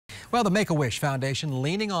Well, the Make-A-Wish Foundation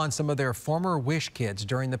leaning on some of their former Wish kids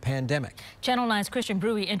during the pandemic. Channel 9's Christian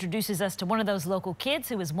Brewy introduces us to one of those local kids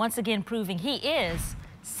who is once again proving he is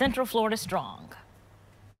Central Florida strong.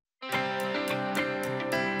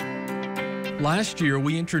 Last year,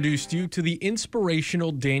 we introduced you to the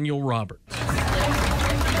inspirational Daniel Roberts.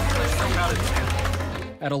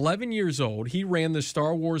 At 11 years old, he ran the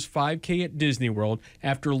Star Wars 5K at Disney World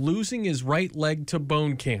after losing his right leg to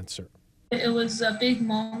bone cancer. It was a big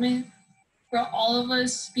moment for all of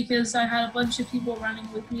us because I had a bunch of people running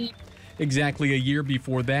with me. Exactly a year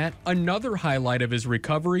before that, another highlight of his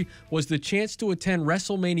recovery was the chance to attend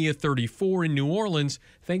WrestleMania 34 in New Orleans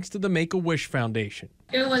thanks to the Make-A-Wish Foundation.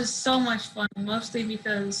 It was so much fun, mostly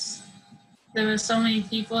because there were so many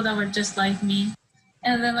people that were just like me.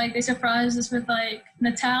 And then they surprised us with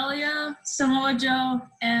Natalia, Samoa Joe,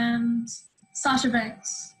 and Sasha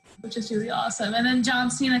Banks, which is really awesome. And then John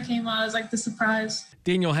Cena came out as the surprise.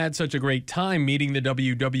 Daniel had such a great time meeting the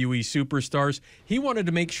WWE superstars, he wanted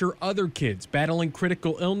to make sure other kids battling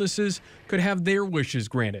critical illnesses could have their wishes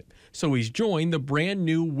granted. So he's joined the brand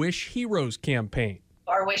new Wish Heroes campaign.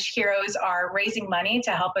 Our Wish Heroes are raising money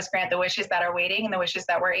to help us grant the wishes that are waiting and the wishes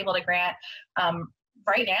that we're able to grant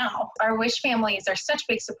right now. Our Wish families are such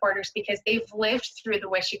big supporters because they've lived through the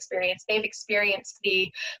Wish experience. They've experienced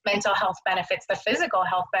the mental health benefits, the physical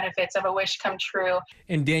health benefits of a wish come true.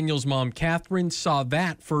 And Daniel's mom, Catherine, saw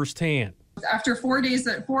that firsthand. After 4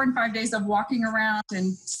 and 5 days of walking around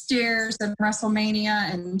and stairs at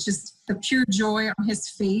WrestleMania and just the pure joy on his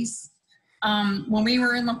face, when we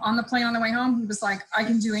were on the plane on the way home, he was like, I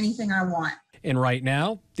can do anything I want. And right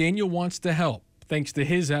now, Daniel wants to help. Thanks to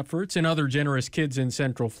his efforts and other generous kids in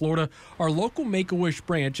Central Florida, our local Make-A-Wish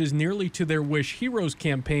branch is nearly to their Wish Heroes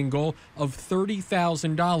campaign goal of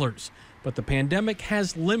 $30,000. But the pandemic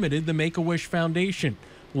has limited the Make-A-Wish Foundation.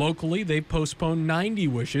 Locally, they've postponed 90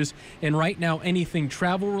 wishes, and right now anything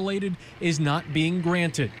travel-related is not being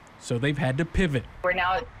granted. So they've had to pivot. We're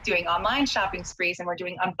now doing online shopping sprees, and we're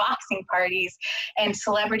doing unboxing parties and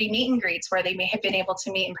celebrity meet and greets where they may have been able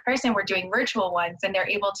to meet in person. We're doing virtual ones, and they're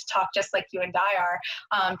able to talk just like you and I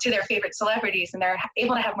are to their favorite celebrities, and they're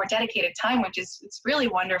able to have more dedicated time, which is it's really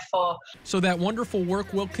wonderful. So that wonderful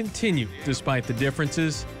work will continue despite the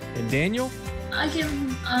differences. And Daniel? I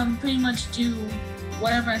can pretty much do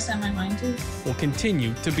whatever I set my mind to. Will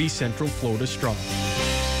continue to be Central Florida strong.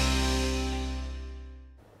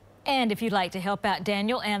 And if you'd like to help out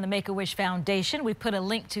Daniel and the Make-A-Wish Foundation, we put a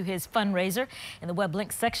link to his fundraiser in the web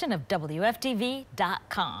link section of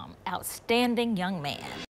WFTV.com. Outstanding young man.